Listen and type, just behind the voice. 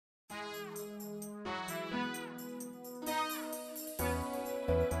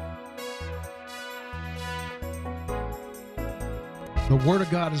The Word of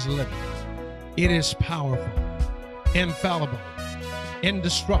God is living. It is powerful, infallible,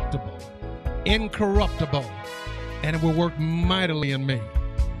 indestructible, incorruptible, and it will work mightily in me.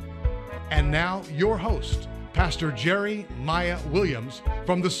 And now, your host, Pastor Jerry Maya Williams,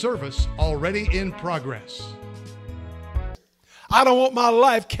 from the service already in progress. I don't want my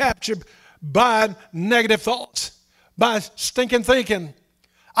life captured by negative thoughts, by stinking thinking.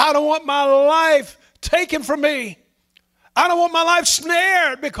 I don't want my life taken from me. I don't want my life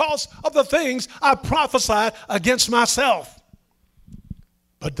snared because of the things I prophesied against myself.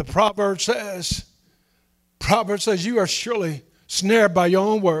 But the proverb says, you are surely snared by your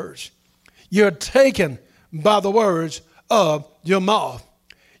own words. You're taken by the words of your mouth.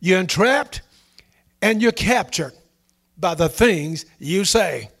 You're entrapped and you're captured by the things you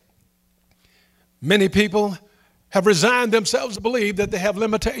say. Many people have resigned themselves to believe that they have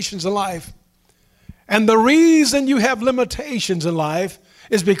limitations in life. And the reason you have limitations in life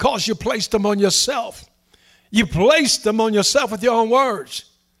is because you placed them on yourself. You placed them on yourself with your own words.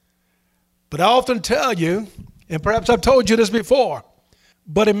 But I often tell you, and perhaps I've told you this before,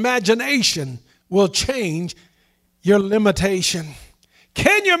 but imagination will change your limitation.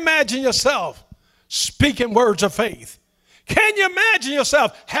 Can you imagine yourself speaking words of faith? Can you imagine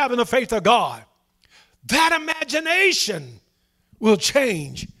yourself having the faith of God? That imagination will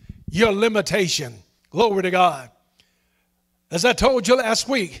change your limitation. Glory to God. As I told you last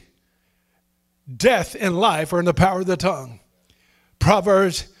week, death and life are in the power of the tongue.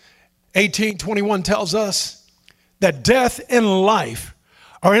 Proverbs 18:21 tells us that death and life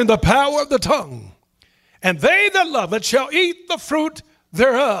are in the power of the tongue, and they that love it shall eat the fruit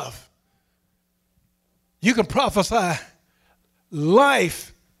thereof. You can prophesy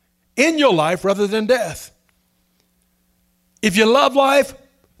life in your life rather than death. If you love life,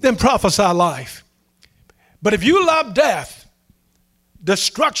 then prophesy life. But if you love death,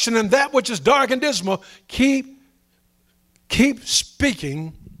 destruction, and that which is dark and dismal, keep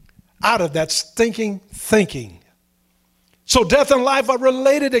speaking out of that stinking thinking. So death and life are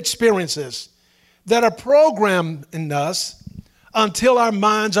related experiences that are programmed in us until our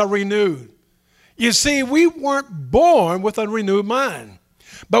minds are renewed. You see, we weren't born with a renewed mind.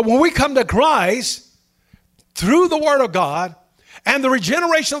 But when we come to Christ through the Word of God and the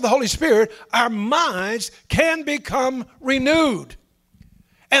regeneration of the Holy Spirit, our minds can become renewed.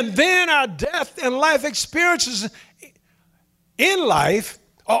 And then our death and life experiences in life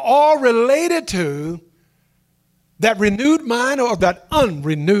are all related to that renewed mind or that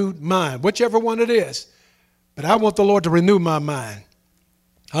unrenewed mind, whichever one it is. But I want the Lord to renew my mind.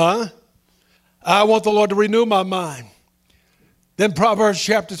 I want the Lord to renew my mind. Then Proverbs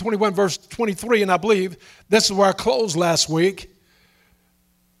chapter 21, verse 23, and I believe this is where I closed last week.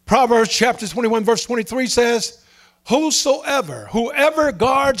 Proverbs chapter 21, verse 23 says, whoever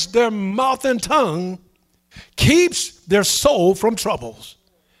guards their mouth and tongue keeps their soul from troubles.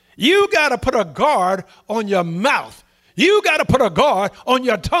 You got to put a guard on your mouth. You got to put a guard on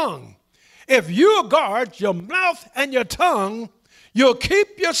your tongue. If you guard your mouth and your tongue, you'll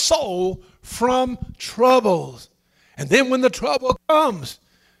keep your soul from troubles. And then when the trouble comes,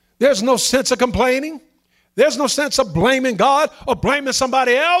 there's no sense of complaining. There's no sense of blaming God or blaming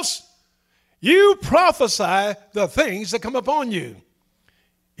somebody else. You prophesy the things that come upon you.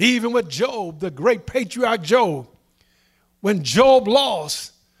 Even with Job, the great patriarch Job, when Job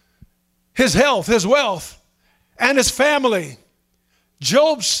lost his health, his wealth, and his family,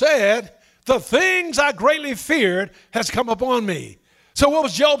 Job said, the things I greatly feared has come upon me. So what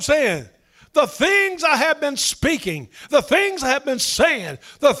was Job saying? The things I have been speaking, the things I have been saying,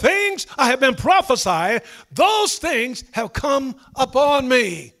 the things I have been prophesying, those things have come upon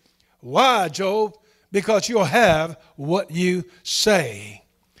me. Why, Job? Because you'll have what you say.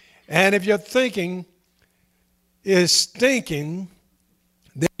 And if your thinking is stinking,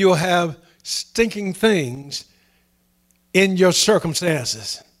 then you'll have stinking things in your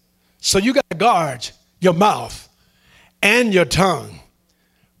circumstances. So you got to guard your mouth and your tongue.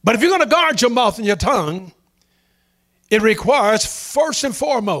 But if you're going to guard your mouth and your tongue, it requires, first and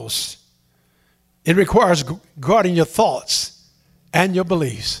foremost, it requires guarding your thoughts and your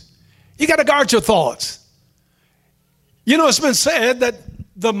beliefs. You got to guard your thoughts. You know, it's been said that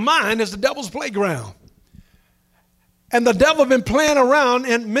the mind is the devil's playground. And the devil has been playing around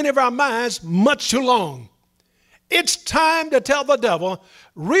in many of our minds much too long. It's time to tell the devil,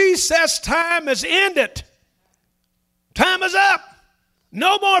 recess time is ended. Time is up.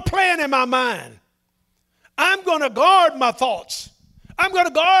 No more playing in my mind. I'm going to guard my thoughts. I'm going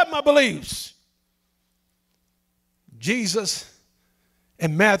to guard my beliefs. Jesus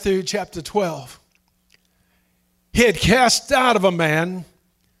in Matthew chapter 12, he had cast out of a man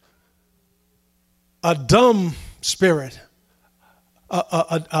a dumb spirit,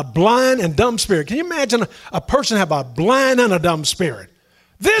 a blind and dumb spirit. Can you imagine a person have a blind and a dumb spirit?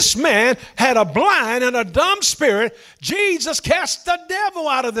 This man had a blind and a dumb spirit. Jesus cast the devil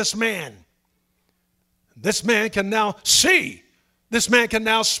out of this man. This man can now see. This man can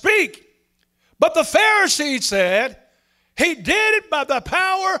now speak. But the Pharisees said he did it by the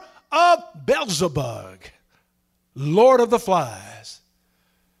power of Beelzebub, Lord of the Flies.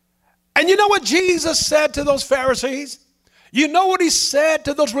 And you know what Jesus said to those Pharisees? You know what he said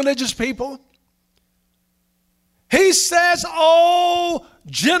to those religious people? He says, oh,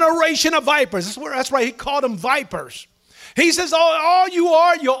 generation of vipers. That's right, he called them vipers. He says, all you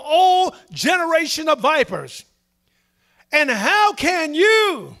are, your old generation of vipers. And how can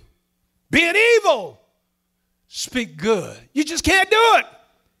you, being evil, speak good? You just can't do it.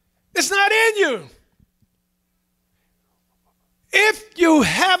 It's not in you. If you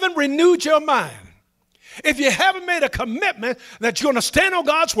haven't renewed your mind, if you haven't made a commitment that you're going to stand on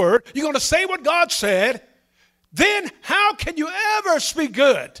God's word, you're going to say what God said, then how can you ever speak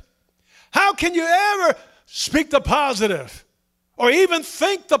good? How can you ever speak the positive or even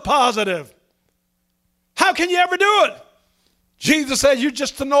think the positive? How can you ever do it? Jesus said, you're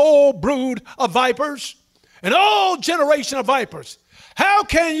just an old brood of vipers, an old generation of vipers. How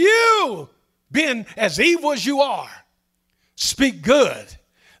can you, being as evil as you are, speak good?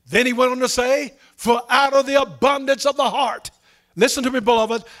 Then he went on to say, for out of the abundance of the heart, listen to me,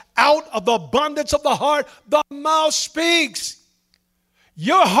 beloved, out of the abundance of the heart, the mouth speaks.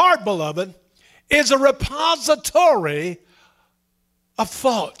 Your heart, beloved, is a repository of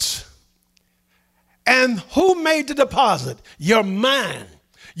thoughts. And who made the deposit? Your mind.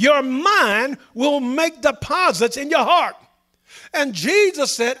 Your mind will make deposits in your heart. And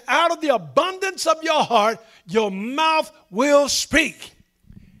Jesus said, out of the abundance of your heart, your mouth will speak.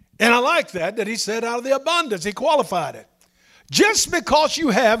 And I like that he said out of the abundance. He qualified it. Just because you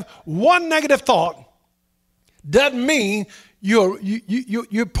have one negative thought doesn't mean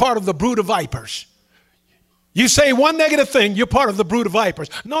you're part of the brood of vipers. You say one negative thing, you're part of the brood of vipers.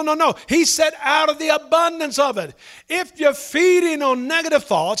 No. He said out of the abundance of it. If you're feeding on negative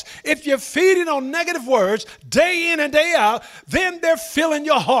thoughts, if you're feeding on negative words day in and day out, then they're filling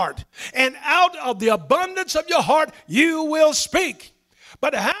your heart. And out of the abundance of your heart, you will speak.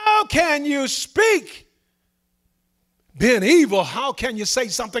 But how can you speak? Being evil, how can you say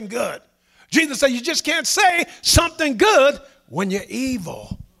something good? Jesus said you just can't say something good when you're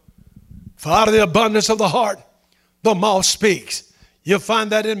evil. For out of the abundance of the heart, the mouth speaks. You'll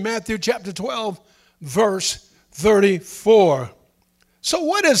find that in Matthew chapter 12, verse 34. So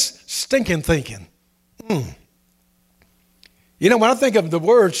what is stinking thinking? You know, when I think of the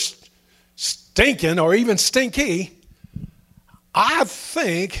word stinking or even stinky, I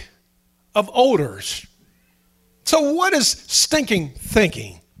think of odors. So what is stinking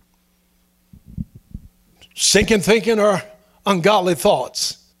thinking? Stinking thinking are ungodly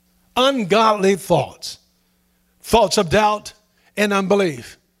thoughts. Ungodly thoughts. Thoughts of doubt and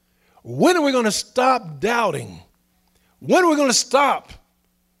unbelief. When are we going to stop doubting? When are we going to stop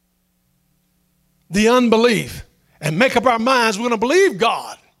the unbelief and make up our minds we're going to believe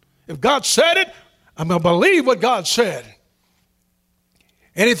God? If God said it, I'm going to believe what God said.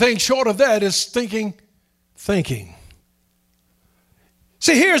 Anything short of that is stinking thinking.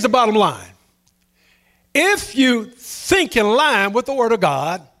 See, here's the bottom line. If you think in line with the Word of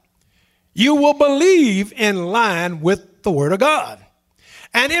God, you will believe in line with the Word of God.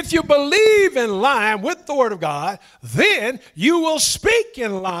 And if you believe in line with the Word of God, then you will speak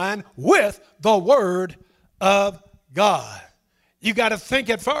in line with the Word of God. You got to think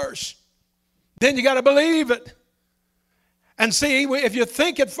it first. Then you got to believe it. And see, if you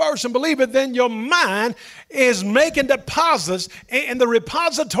think it first and believe it, then your mind is making deposits in the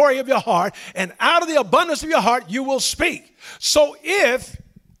repository of your heart, and out of the abundance of your heart, you will speak. So if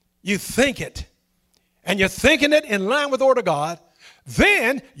you think it, and you're thinking it in line with the Word of God,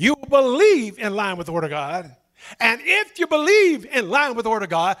 then you will believe in line with the Word of God. And if you believe in line with the Word of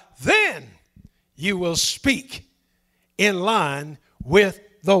God, then you will speak in line with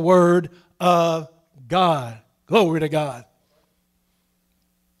the Word of God. Glory to God.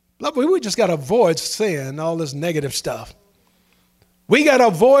 Look, we just got to avoid saying all this negative stuff. We got to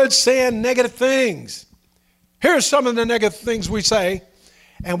avoid saying negative things. Here's some of the negative things we say,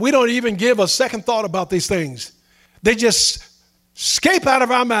 and we don't even give a second thought about these things. They just escape out of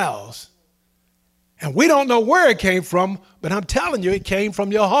our mouths. And we don't know where it came from, but I'm telling you, it came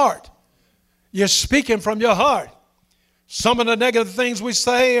from your heart. You're speaking from your heart. Some of the negative things we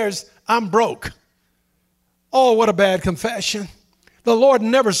say is, I'm broke. Oh, what a bad confession. The Lord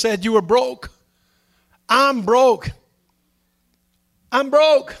never said you were broke. I'm broke. I'm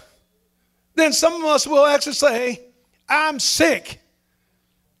broke. Then some of us will actually say, I'm sick.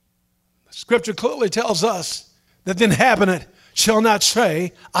 Scripture clearly tells us that the inhabitant shall not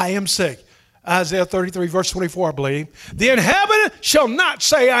say, I am sick. Isaiah 33, verse 24, I believe. The inhabitant shall not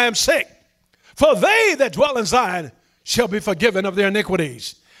say, I am sick. For they that dwell in Zion shall be forgiven of their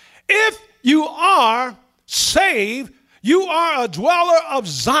iniquities. If you are saved, you are a dweller of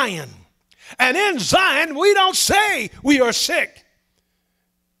Zion. And in Zion, we don't say we are sick.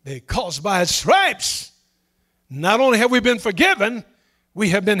 Because by his stripes, not only have we been forgiven, we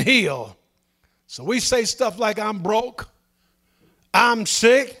have been healed. So we say stuff like, I'm broke, I'm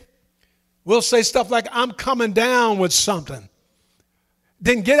sick. We'll say stuff like, I'm coming down with something.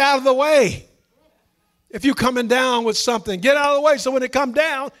 Then get out of the way. If you're coming down with something, get out of the way so when it comes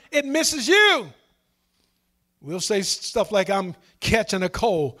down, it misses you. We'll say stuff like, I'm catching a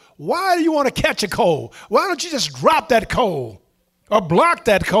cold. Why do you want to catch a cold? Why don't you just drop that cold or block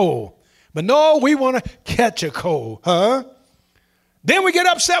that cold? But no, we want to catch a cold, huh? Then we get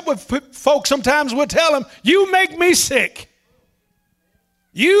upset with folks. Sometimes we'll tell them, you make me sick.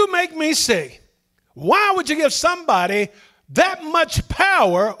 You make me sick. Why would you give somebody that much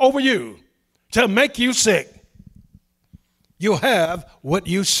power over you to make you sick? You have what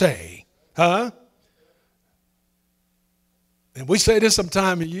you say, huh? And we say this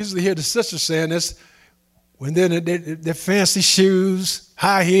sometimes. You usually hear the sisters saying this when they're in their fancy shoes,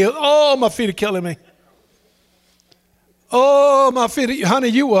 high heels. Oh, my feet are killing me. Oh, my feet, honey,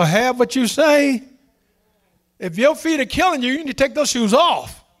 you will have what you say. If your feet are killing you, you need to take those shoes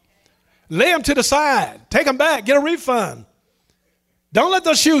off. Lay them to the side. Take them back. Get a refund. Don't let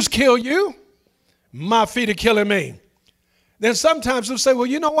those shoes kill you. My feet are killing me. Then sometimes they'll say, well,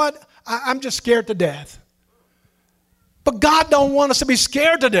 you know what? I'm just scared to death. But God don't want us to be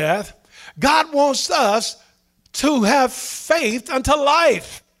scared to death. God wants us to have faith unto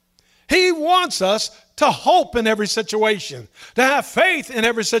life. He wants us to hope in every situation, to have faith in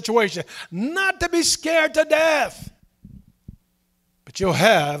every situation, not to be scared to death. But you'll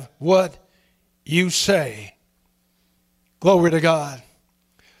have what you say. Glory to God.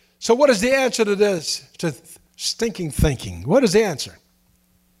 So what is the answer to this, to stinking thinking? What is the answer?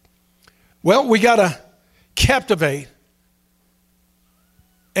 Well, we got to captivate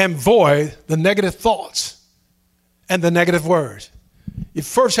and void the negative thoughts and the negative words. You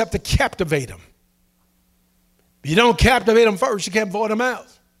first have to captivate them. If you don't captivate them first, you can't void them out.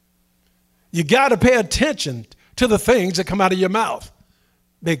 You got to pay attention to the things that come out of your mouth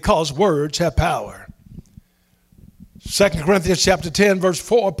because words have power. 2 Corinthians chapter 10, verse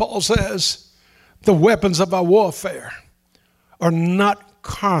 4, Paul says, the weapons of our warfare are not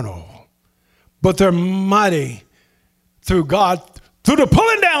carnal, but they're mighty through God, through the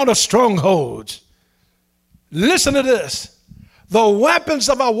pulling down of strongholds. Listen to this. The weapons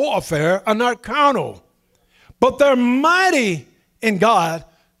of our warfare are not carnal, but they're mighty in God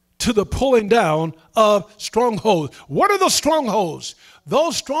to the pulling down of strongholds. What are those strongholds?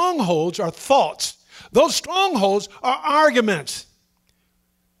 Those strongholds are thoughts. Those strongholds are arguments.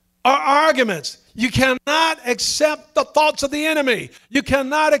 You cannot accept the thoughts of the enemy. You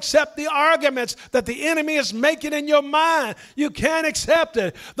cannot accept the arguments that the enemy is making in your mind. You can't accept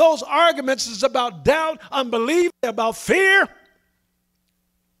it. Those arguments is about doubt, unbelief, about fear.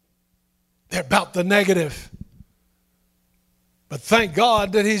 They're about the negative. But thank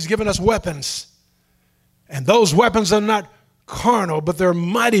God that he's given us weapons. And those weapons are not carnal, but they're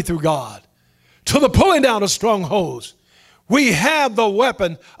mighty through God to the pulling down of strongholds. We have the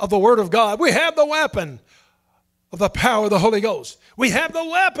weapon of the Word of God. We have the weapon of the power of the Holy Ghost. We have the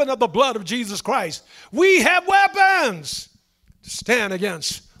weapon of the blood of Jesus Christ. We have weapons to stand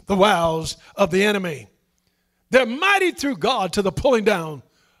against the wiles of the enemy. They're mighty through God to the pulling down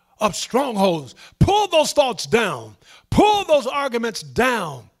of strongholds. Pull those thoughts down. Pull those arguments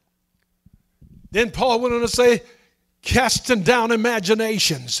down. Then Paul went on to say, casting down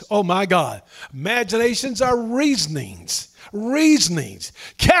imaginations. Oh my God. Imaginations are reasonings.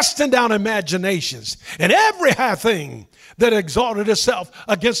 Casting down imaginations and every high thing that exalted itself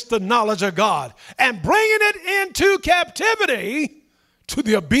against the knowledge of God, and bringing it into captivity to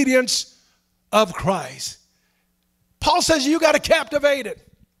the obedience of Christ. Paul says you got to captivate it.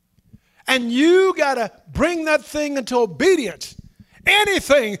 And you got to bring that thing into obedience.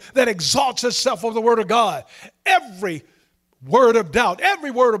 Anything that exalts itself over the Word of God, every word of doubt,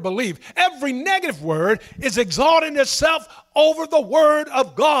 every word of belief, every negative word is exalting itself over the Word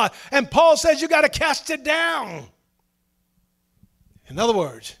of God. And Paul says you got to cast it down. In other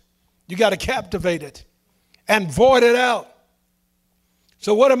words, you got to captivate it and void it out.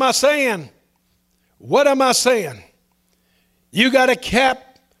 So what am I saying? What am I saying? You got to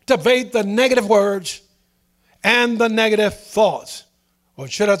captivate the negative words and the negative thoughts. Or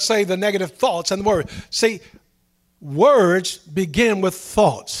should I say the negative thoughts and the words? See, words begin with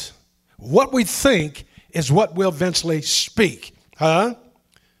thoughts. What we think is what we'll eventually speak.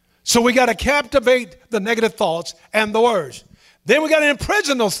 So we got to captivate the negative thoughts and the words. Then we got to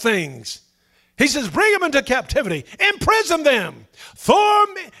imprison those things. He says, bring them into captivity. Imprison them. Throw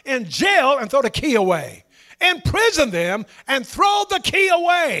them in jail and throw the key away. Imprison them and throw the key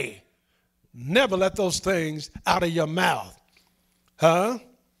away. Never let those things out of your mouth.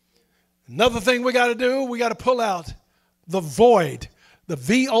 Another thing we got to do, we got to pull out the void, the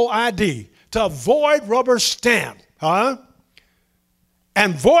VOID, to avoid rubber stamp.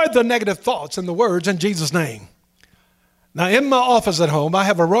 And void the negative thoughts and the words in Jesus' name. Now, in my office at home, I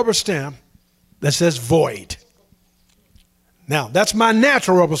have a rubber stamp that says void. Now, that's my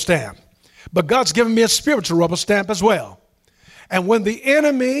natural rubber stamp. But God's given me a spiritual rubber stamp as well. And when the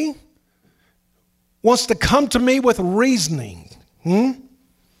enemy wants to come to me with reasoning,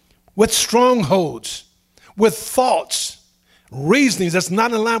 with strongholds, with thoughts, reasonings that's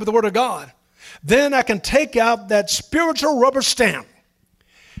not in line with the Word of God, then I can take out that spiritual rubber stamp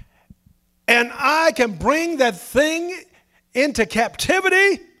and I can bring that thing into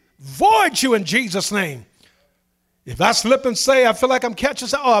captivity, void you in Jesus' name. If I slip and say, I feel like I'm catching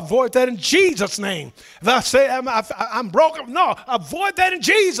something, avoid that in Jesus' name. If I say I'm broken, no, avoid that in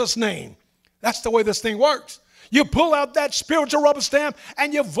Jesus' name. That's the way this thing works. You pull out that spiritual rubber stamp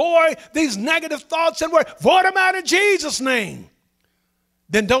and you void these negative thoughts and words. Void them out in Jesus' name.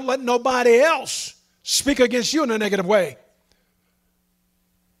 Then don't let nobody else speak against you in a negative way.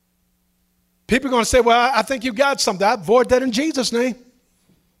 People are going to say, well, I think you got something. I void that in Jesus' name.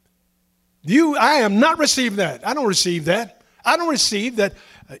 I am not receiving that. I don't receive that. I don't receive that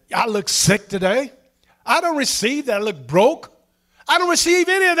I look sick today. I don't receive that I look broke. I don't receive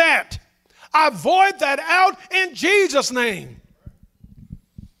any of that. I void that out in Jesus' name.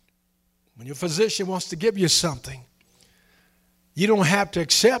 When your physician wants to give you something, you don't have to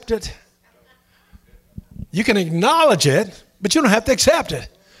accept it. You can acknowledge it, but you don't have to accept it.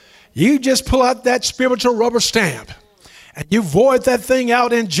 You just pull out that spiritual rubber stamp and you void that thing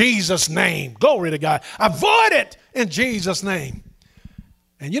out in Jesus' name. Glory to God. I void it in Jesus' name.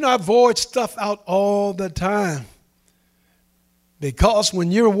 And I void stuff out all the time. Because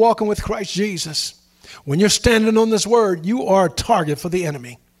when you're walking with Christ Jesus, when you're standing on this word, you are a target for the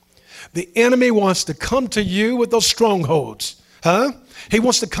enemy. The enemy wants to come to you with those strongholds. He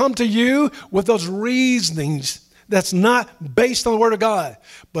wants to come to you with those reasonings that's not based on the Word of God.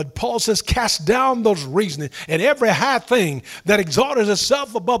 But Paul says, cast down those reasonings and every high thing that exalted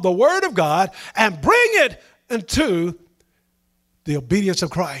itself above the Word of God and bring it into the obedience of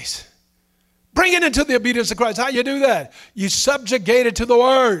Christ. Bring it into the obedience of Christ. How you do that? You subjugate it to the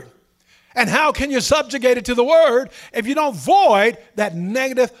Word. And how can you subjugate it to the Word if you don't void that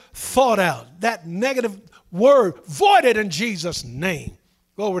negative thought out, that negative word? Void it in Jesus' name.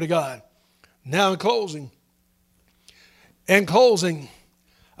 Glory to God. Now in closing,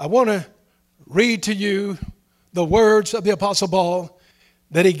 I want to read to you the words of the Apostle Paul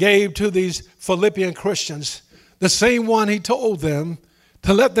that he gave to these Philippian Christians, the same one he told them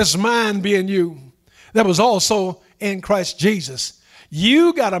to let this mind be in you that was also in Christ Jesus.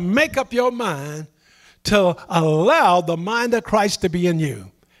 You got to make up your mind to allow the mind of Christ to be in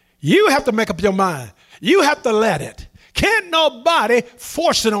you. You have to make up your mind. You have to let it. Can't nobody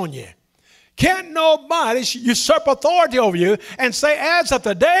force it on you. Can't nobody usurp authority over you and say, as of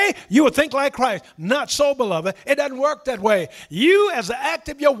today, you would think like Christ. Not so, beloved. It doesn't work that way. You, as the act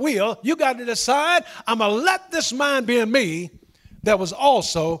of your will, you got to decide, I'm going to let this mind be in me that was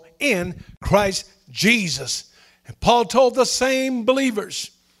also in Christ Jesus. And Paul told the same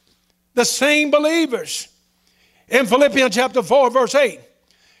believers in Philippians chapter 4, verse 8.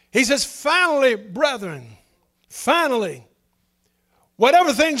 He says, finally, brethren,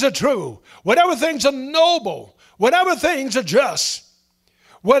 whatever things are true, whatever things are noble, whatever things are just,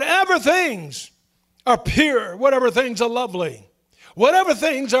 whatever things are pure, whatever things are lovely, whatever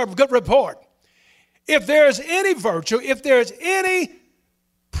things are of good report, if there's any virtue, if there's anything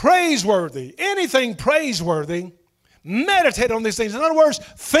praiseworthy, meditate on these things. In other words,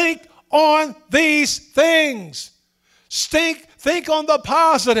 think on these things. Think on the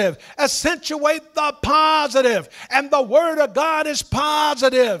positive. Accentuate the positive. And the Word of God is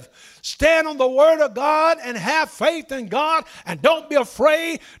positive. Stand on the Word of God and have faith in God. And don't be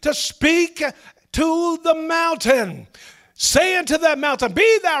afraid to speak to the mountain. Say unto that mountain,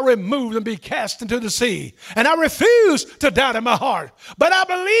 be thou removed and be cast into the sea. And I refuse to doubt in my heart, but I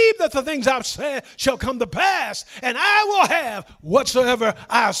believe that the things I've said shall come to pass, and I will have whatsoever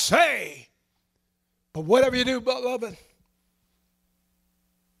I say. But whatever you do, beloved,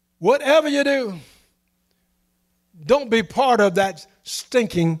 whatever you do, don't be part of that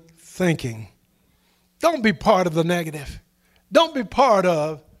stinking thinking. Don't be part of the negative. Don't be part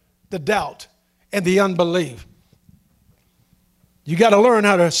of the doubt and the unbelief. You got to learn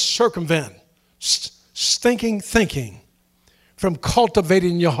how to circumvent stinking thinking from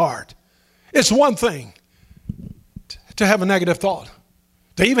cultivating your heart. It's one thing to have a negative thought,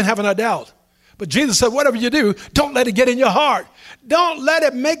 to even having a doubt. But Jesus said, whatever you do, don't let it get in your heart. Don't let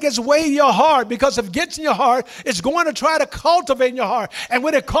it make its way in your heart, because if it gets in your heart, it's going to try to cultivate in your heart. And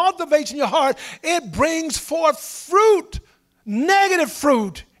when it cultivates in your heart, it brings forth fruit, negative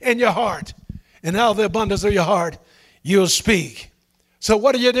fruit in your heart. And out of the abundance of your heart, you'll speak. So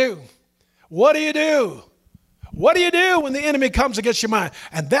what do you do? What do you do? What do you do when the enemy comes against your mind?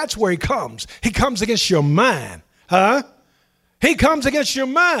 And that's where he comes. He comes against your mind. He comes against your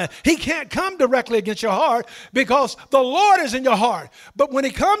mind. He can't come directly against your heart because the Lord is in your heart. But when he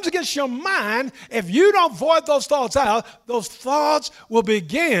comes against your mind, if you don't void those thoughts out, those thoughts will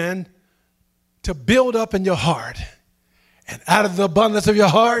begin to build up in your heart. And out of the abundance of your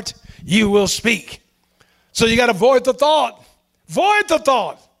heart, you will speak. So you got to void the thought. Void the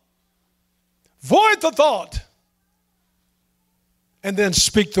thought. Void the thought. And then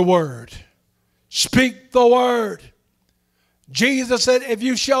speak the word. Speak the word. Jesus said, if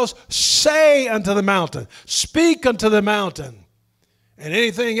you shall say unto the mountain, speak unto the mountain. And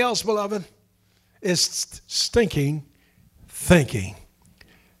anything else, beloved, is stinking thinking.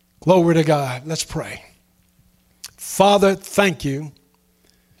 Glory to God. Let's pray. Father, thank you.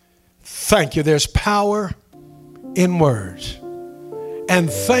 Thank you. There's power in words. And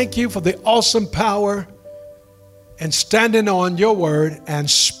thank you for the awesome power in standing on your word and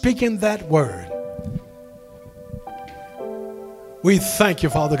speaking that word. We thank you,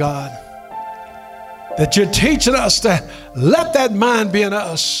 Father God, that you're teaching us to let that mind be in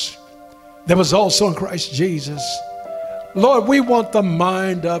us that was also in Christ Jesus. Lord, we want the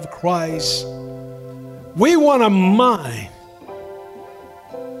mind of Christ. We want a mind,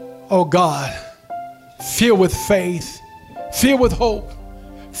 oh God, filled with faith, filled with hope,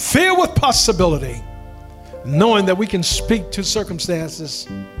 filled with possibility, knowing that we can speak to circumstances.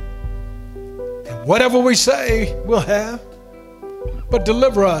 And whatever we say, we'll have. But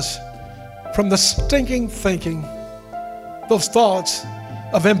deliver us from the stinking thinking, those thoughts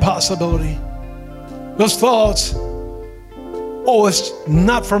of impossibility, those thoughts, oh, it's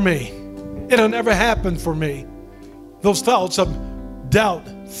not for me. It'll never happen for me. Those thoughts of doubt,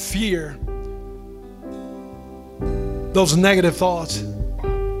 fear, those negative thoughts.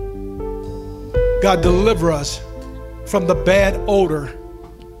 God, deliver us from the bad odor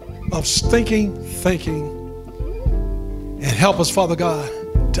of stinking thinking. And help us, Father God,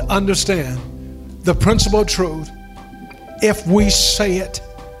 to understand the principle of truth. If we say it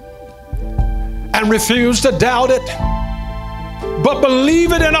and refuse to doubt it, but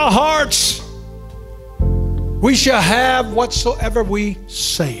believe it in our hearts, we shall have whatsoever we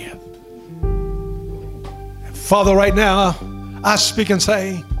say. And Father, right now, I speak and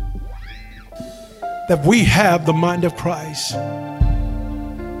say that we have the mind of Christ.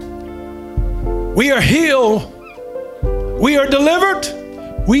 We are healed. We are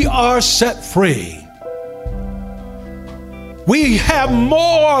delivered. We are set free. We have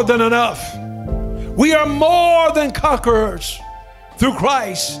more than enough. We are more than conquerors through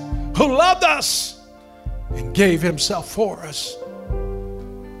Christ, who loved us and gave himself for us.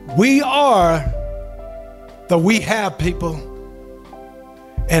 We are the we have people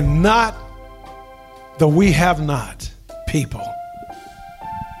and not the we have not people.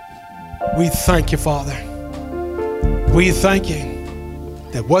 We thank you, Father. We thank you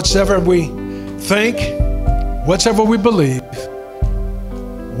that whatsoever we think, whatsoever we believe,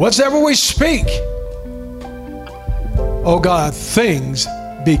 whatsoever we speak, oh God, things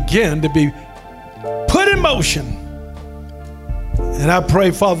begin to be put in motion. And I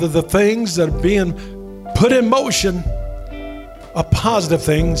pray, Father, the things that are being put in motion are positive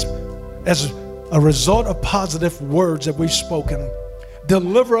things as a result of positive words that we've spoken.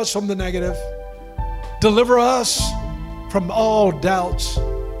 Deliver us from the negative. Deliver us from all doubts,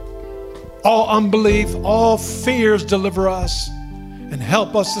 all unbelief, all fears. Deliver us and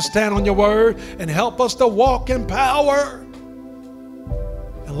help us to stand on your word and help us to walk in power.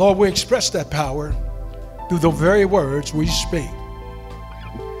 And Lord, we express that power through the very words we speak.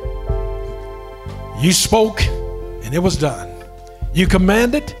 You spoke, and and it was done. You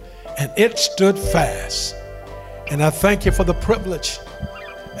commanded, and it stood fast. And I thank you for the privilege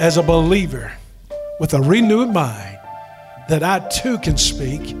as a believer with a renewed mind that I too can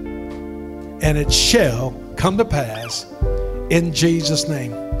speak, and it shall come to pass in Jesus'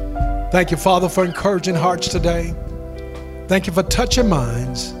 name. Thank you, Father, for encouraging hearts today. Thank you for touching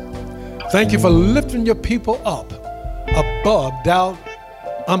minds. Thank you for lifting your people up above doubt,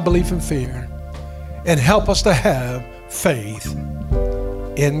 unbelief, and fear, and help us to have faith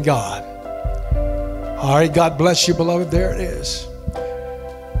in God. All right, God bless you, beloved. There it is.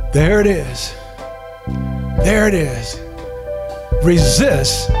 There it is. There it is.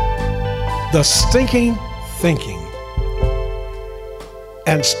 Resist the stinking thinking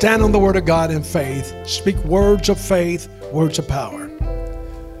and stand on the word of God in faith. Speak words of faith, words of power.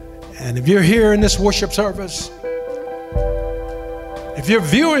 And if you're here in this worship service, if you're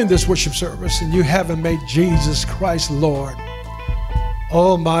viewing this worship service and you haven't made Jesus Christ Lord,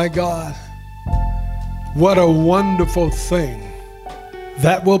 oh my God, what a wonderful thing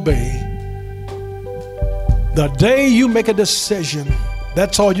that will be. The day you make a decision,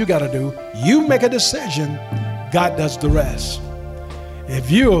 that's all you got to do. You make a decision, God does the rest.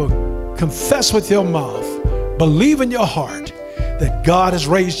 If you confess with your mouth, believe in your heart that God has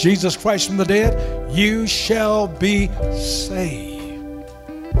raised Jesus Christ from the dead, you shall be saved.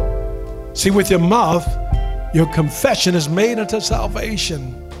 See, with your mouth, your confession is made unto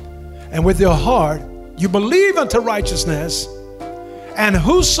salvation. And with your heart, you believe unto righteousness. And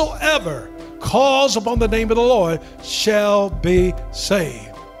whosoever calls upon the name of the Lord shall be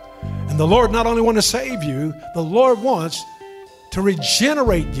saved. And the Lord not only wants to save you, the Lord wants to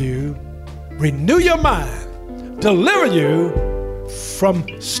regenerate you, renew your mind, deliver you from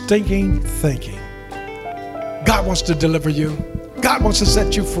stinking thinking. God wants to deliver you. God wants to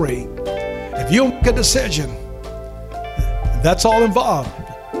set you free. If you make a decision, that's all involved.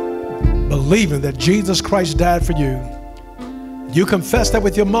 Believing that Jesus Christ died for you. You confess that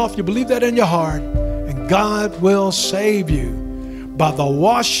with your mouth, you believe that in your heart, and God will save you by the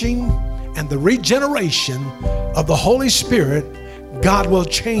washing and the regeneration of the Holy Spirit. God will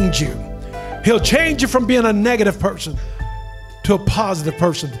change you. He'll change you from being a negative person to a positive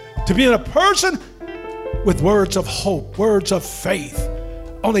person, to being a person with words of hope, words of faith.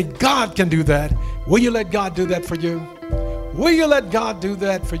 Only God can do that. Will you let God do that for you? Will you let God do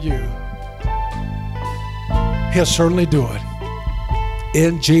that for you? He'll certainly do it.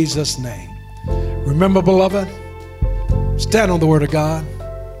 In Jesus' name. Remember, beloved, stand on the word of God.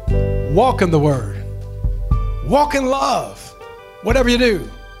 Walk in the word. Walk in love. Whatever you do,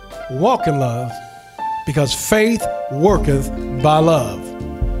 walk in love, because faith worketh by love.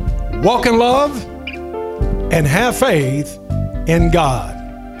 Walk in love and have faith in God.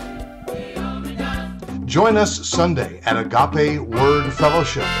 Join us Sunday at Agape Word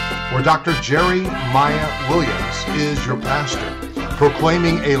Fellowship, where Dr. Jerry Maya Williams is your pastor,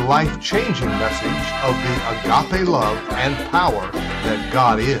 proclaiming a life-changing message of the agape love and power that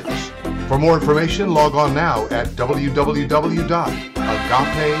God is. For more information, log on now at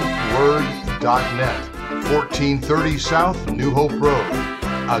www.agapeword.net, 1430 South New Hope Road.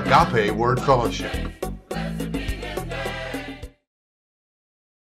 Agape Word Fellowship.